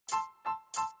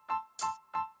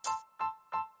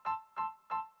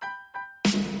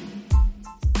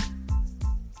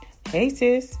Hey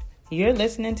sis, you're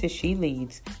listening to She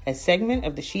Leadz, a segment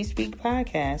of the She Speak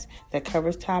podcast that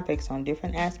covers topics on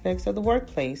different aspects of the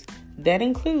workplace that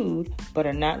include, but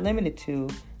are not limited to,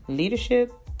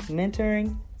 leadership,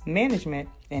 mentoring, management,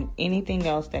 and anything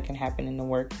else that can happen in the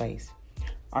workplace.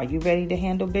 Are you ready to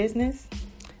handle business?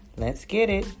 Let's get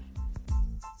it.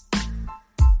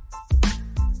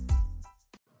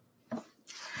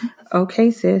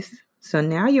 Okay, sis. So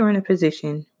now you're in a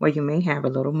position where you may have a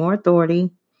little more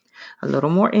authority, a little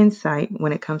more insight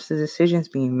when it comes to decisions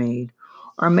being made,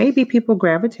 or maybe people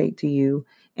gravitate to you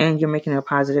and you're making a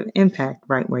positive impact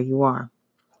right where you are.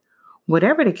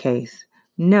 Whatever the case,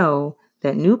 know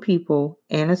that new people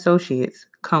and associates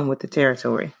come with the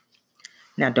territory.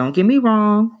 Now, don't get me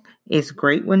wrong. It's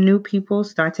great when new people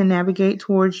start to navigate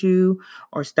towards you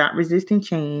or start resisting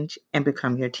change and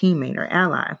become your teammate or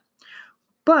ally.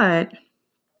 But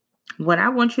what I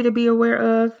want you to be aware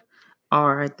of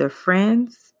are the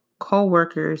friends,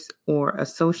 co-workers, or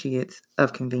associates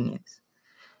of convenience.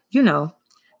 You know,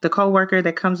 the co-worker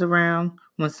that comes around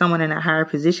when someone in a higher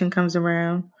position comes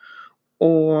around,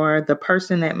 or the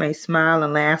person that may smile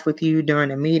and laugh with you during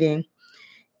a meeting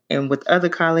and with other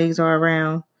colleagues are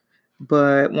around,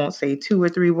 but won't say 2 or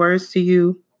 3 words to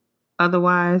you.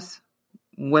 Otherwise,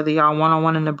 whether y'all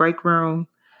one-on-one in the break room,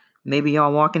 maybe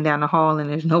y'all walking down the hall and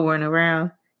there's no one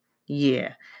around.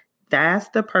 Yeah, that's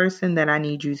the person that I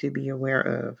need you to be aware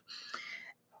of.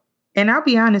 And I'll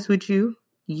be honest with you,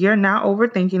 you're not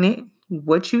overthinking it.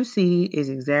 What you see is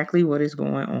exactly what is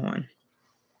going on.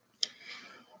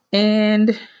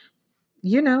 And,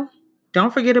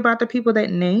 don't forget about the people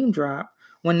that name drop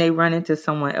when they run into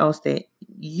someone else that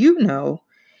you know,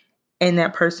 and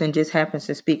that person just happens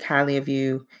to speak highly of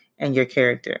you and your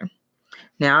character.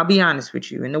 Now, I'll be honest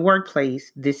with you. In the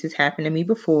workplace, this has happened to me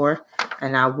before,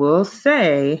 and I will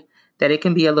say that it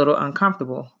can be a little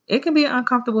uncomfortable. It can be an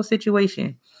uncomfortable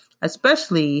situation,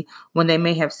 especially when they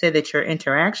may have said that your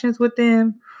interactions with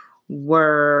them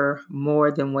were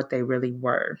more than what they really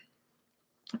were.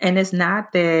 And it's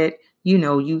not that,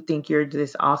 you think you're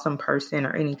this awesome person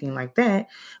or anything like that,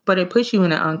 but it puts you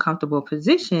in an uncomfortable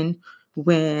position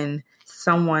when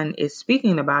someone is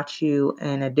speaking about you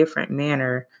in a different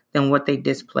manner than what they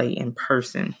display in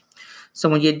person. So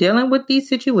when you're dealing with these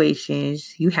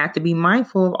situations, you have to be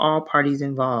mindful of all parties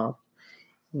involved.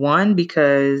 One,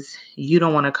 because you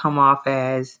don't want to come off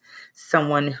as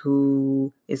someone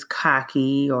who is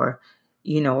cocky or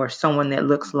someone that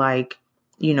looks like,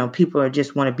 people are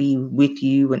just want to be with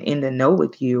you and in the know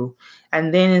with you.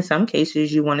 And then in some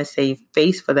cases, you want to save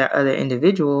face for that other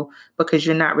individual because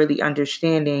you're not really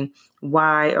understanding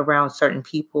why around certain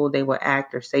people they will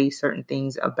act or say certain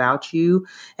things about you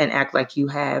and act like you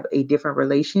have a different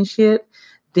relationship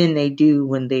than they do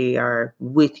when they are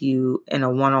with you in a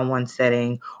one-on-one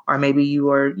setting, or maybe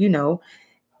you are,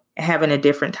 having a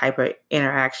different type of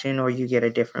interaction or you get a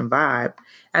different vibe.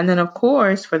 And then, of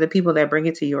course, for the people that bring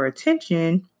it to your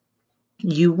attention,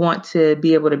 you want to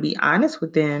be able to be honest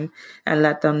with them and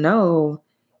let them know,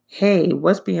 hey,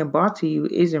 what's being brought to you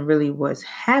isn't really what's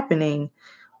happening,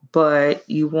 but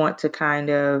you want to kind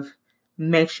of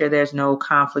make sure there's no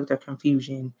conflict or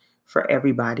confusion for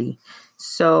everybody.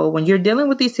 So when you're dealing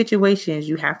with these situations,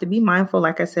 you have to be mindful,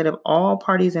 like I said, of all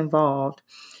parties involved.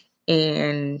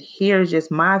 And here's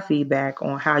just my feedback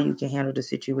on how you can handle the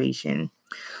situation.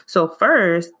 So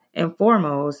first and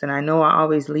foremost, and I know I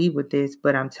always lead with this,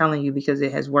 but I'm telling you because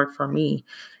it has worked for me,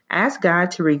 ask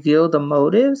God to reveal the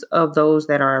motives of those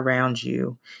that are around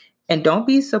you. And don't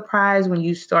be surprised when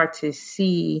you start to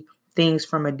see things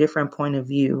from a different point of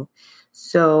view.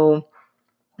 So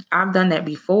I've done that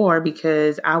before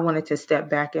because I wanted to step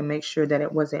back and make sure that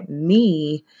it wasn't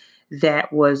me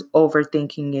that was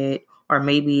overthinking it. Or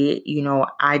maybe,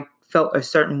 I felt a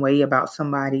certain way about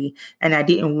somebody and I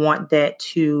didn't want that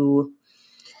to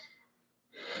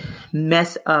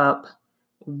mess up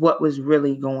what was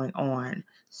really going on.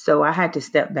 So I had to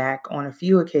step back on a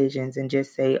few occasions and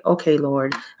just say, okay,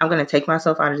 Lord, I'm going to take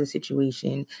myself out of the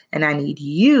situation and I need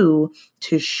you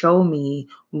to show me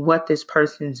what this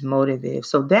person's motive is.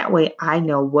 So that way I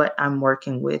know what I'm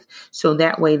working with. So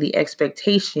that way the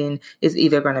expectation is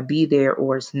either going to be there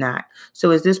or it's not.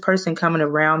 So is this person coming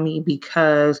around me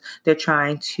because they're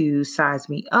trying to size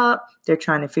me up? They're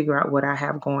trying to figure out what I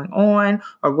have going on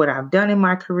or what I've done in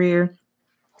my career?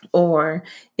 Or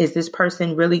is this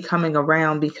person really coming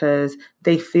around because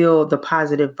they feel the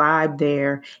positive vibe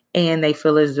there and they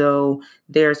feel as though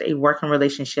there's a working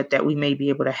relationship that we may be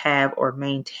able to have or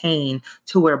maintain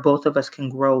to where both of us can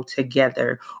grow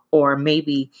together. Or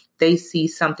maybe they see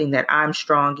something that I'm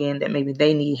strong in that maybe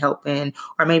they need help in,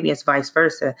 or maybe it's vice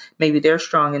versa. Maybe they're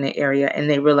strong in the area and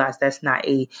they realize that's not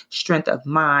a strength of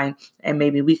mine, and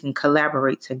maybe we can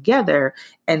collaborate together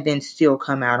and then still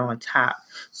come out on top.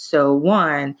 So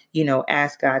one,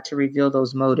 ask God to reveal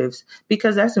those motives,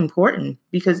 because that's important,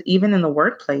 because even in the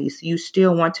workplace, you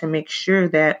still want to make sure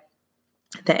that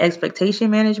the expectation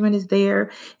management is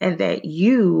there and that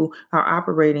you are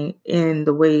operating in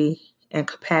the way and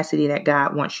capacity that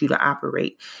God wants you to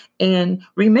operate. And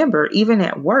remember, even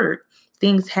at work,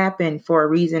 things happen for a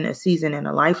reason, a season, and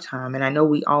a lifetime. And I know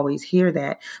we always hear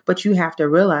that, but you have to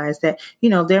realize that,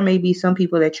 there may be some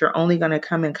people that you're only going to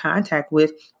come in contact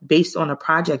with based on a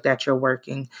project that you're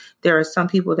working. There are some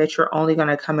people that you're only going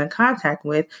to come in contact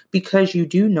with because you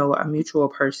do know a mutual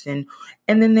person.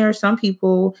 And then there are some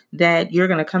people that you're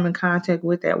going to come in contact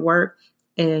with at work,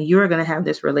 and you're going to have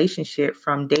this relationship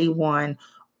from day one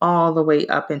all the way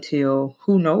up until,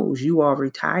 who knows, you all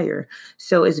retire.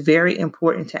 So it's very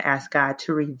important to ask God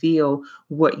to reveal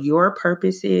what your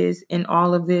purpose is in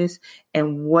all of this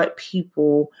and what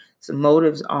people's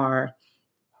motives are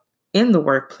in the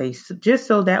workplace, just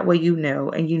so that way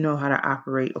and you know how to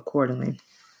operate accordingly.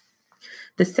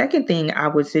 The second thing I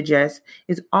would suggest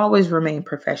is always remain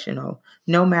professional.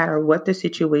 No matter what the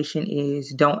situation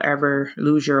is, don't ever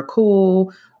lose your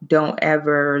cool. Don't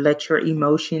ever let your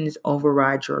emotions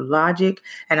override your logic.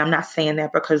 And I'm not saying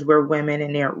that because we're women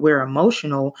and we're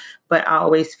emotional, but I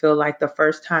always feel like the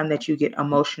first time that you get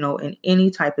emotional in any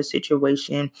type of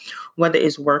situation, whether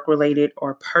it's work related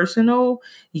or personal,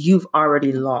 you've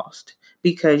already lost,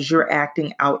 because you're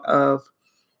acting out of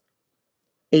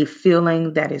a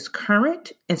feeling that is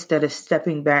current instead of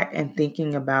stepping back and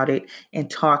thinking about it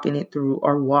and talking it through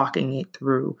or walking it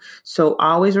through. So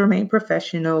always remain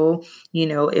professional.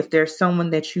 If there's someone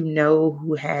that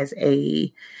who has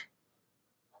a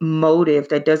motive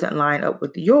that doesn't line up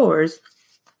with yours,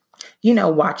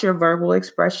 watch your verbal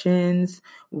expressions,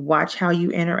 watch how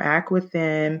you interact with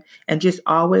them, and just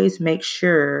always make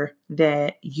sure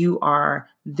that you are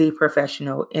the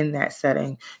professional in that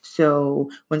setting. So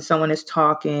when someone is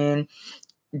talking,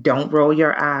 don't roll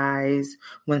your eyes.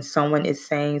 When someone is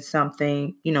saying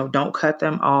something, don't cut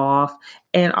them off.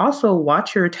 And also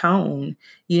watch your tone.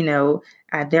 There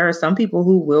are some people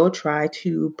who will try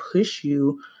to push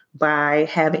you by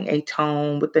having a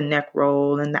tone with the neck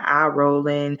roll and the eye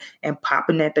rolling and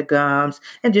popping at the gums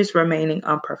and just remaining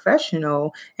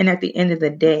unprofessional. And at the end of the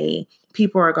day,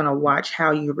 people are going to watch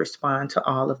how you respond to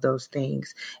all of those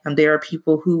things. And there are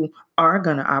people who are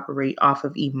going to operate off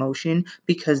of emotion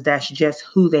because that's just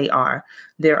who they are.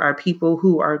 There are people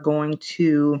who are going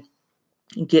to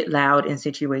get loud in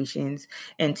situations.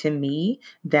 And to me,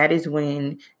 that is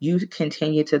when you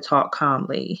continue to talk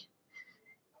calmly.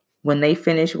 When they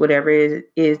finish whatever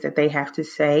it is that they have to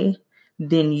say,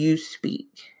 then you speak.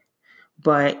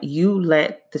 But you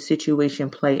let the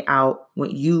situation play out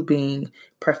with you being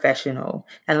professional.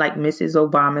 And like Mrs.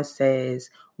 Obama says,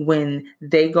 when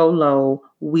they go low,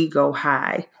 we go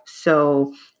high.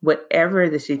 So whatever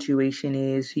the situation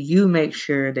is, you make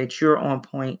sure that you're on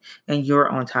point and you're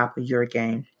on top of your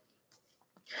game.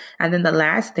 And then the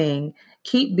last thing,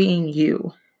 keep being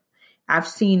you. I've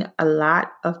seen a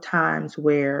lot of times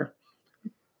where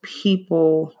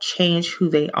people change who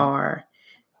they are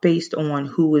based on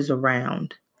who is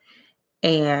around.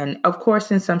 And of course,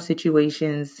 in some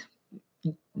situations,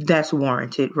 that's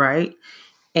warranted, right?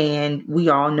 And we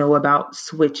all know about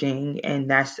switching,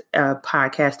 and that's a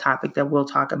podcast topic that we'll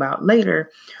talk about later.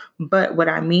 But what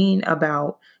I mean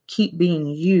about keep being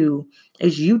you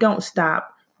is you don't stop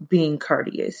being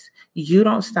courteous. You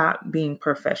don't stop being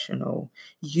professional.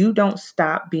 You don't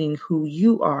stop being who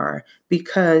you are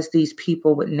because these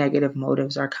people with negative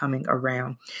motives are coming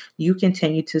around. You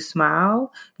continue to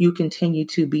smile. You continue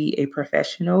to be a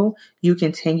professional. You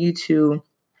continue to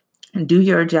do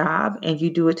your job, and you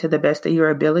do it to the best of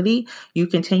your ability. You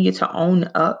continue to own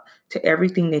up to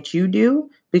everything that you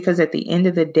do, because at the end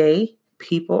of the day,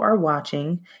 people are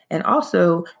watching. And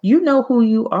also, you know who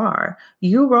you are.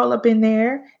 You roll up in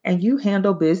there and you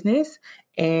handle business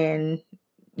and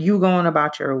you going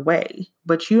about your way,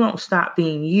 but you don't stop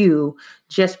being you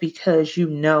just because you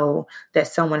know that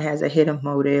someone has a hidden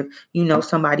motive.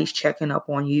 Somebody's checking up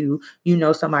on you.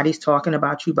 Somebody's talking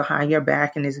about you behind your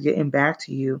back and is getting back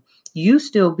to you. You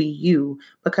still be you,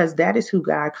 because that is who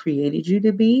God created you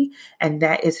to be. And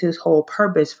that is his whole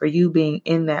purpose for you being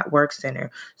in that work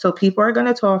center. So people are going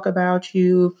to talk about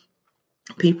you.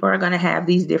 People are going to have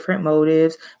these different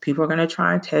motives. People are going to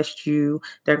try and test you.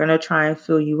 They're going to try and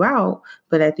fill you out.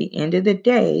 But at the end of the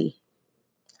day,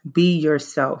 be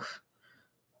yourself.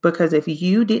 Because if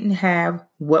you didn't have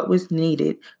what was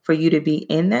needed for you to be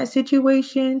in that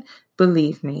situation,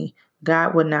 believe me,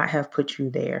 God would not have put you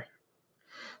there.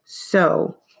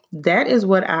 So that is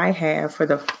what I have for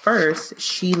the first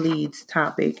She Leads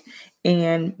topic.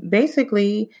 And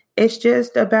basically, it's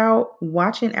just about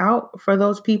watching out for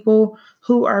those people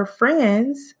who are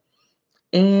friends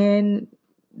and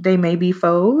they may be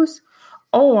foes,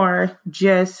 or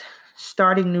just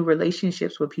starting new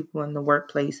relationships with people in the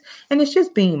workplace. And it's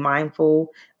just being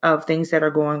mindful of things that are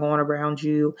going on around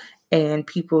you and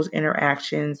people's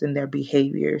interactions and their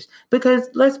behaviors. Because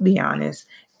let's be honest,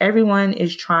 everyone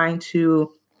is trying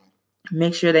to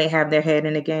make sure they have their head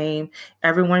in the game.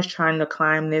 Everyone's trying to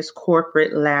climb this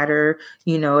corporate ladder.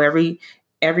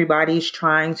 Everybody's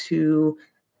trying to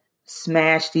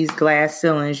smash these glass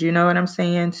ceilings. You know what I'm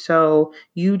saying? So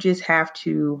you just have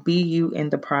to be you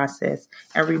in the process.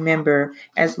 And remember,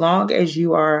 as long as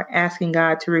you are asking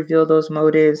God to reveal those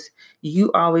motives, you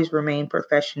always remain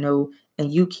professional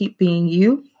and you keep being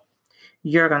you,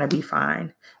 you're going to be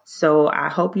fine. So I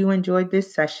hope you enjoyed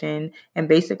this session. And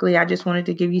basically, I just wanted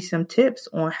to give you some tips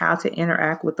on how to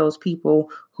interact with those people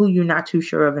who you're not too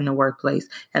sure of in the workplace.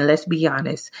 And let's be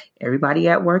honest, everybody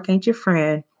at work ain't your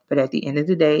friend. But at the end of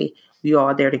the day, we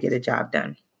all there to get a job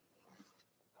done.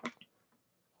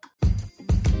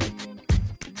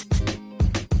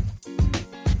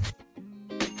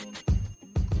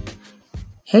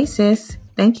 Hey sis,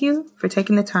 thank you for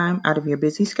taking the time out of your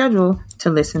busy schedule to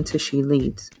listen to She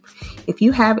Leads. If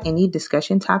you have any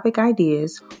discussion topic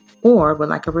ideas or would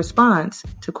like a response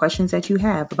to questions that you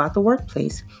have about the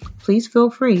workplace, please feel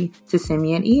free to send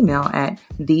me an email at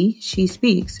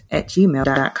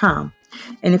theshespeaks@gmail.com.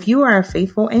 And if you are a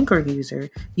faithful Anchor user,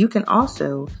 you can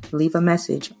also leave a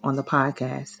message on the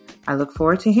podcast. I look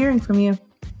forward to hearing from you.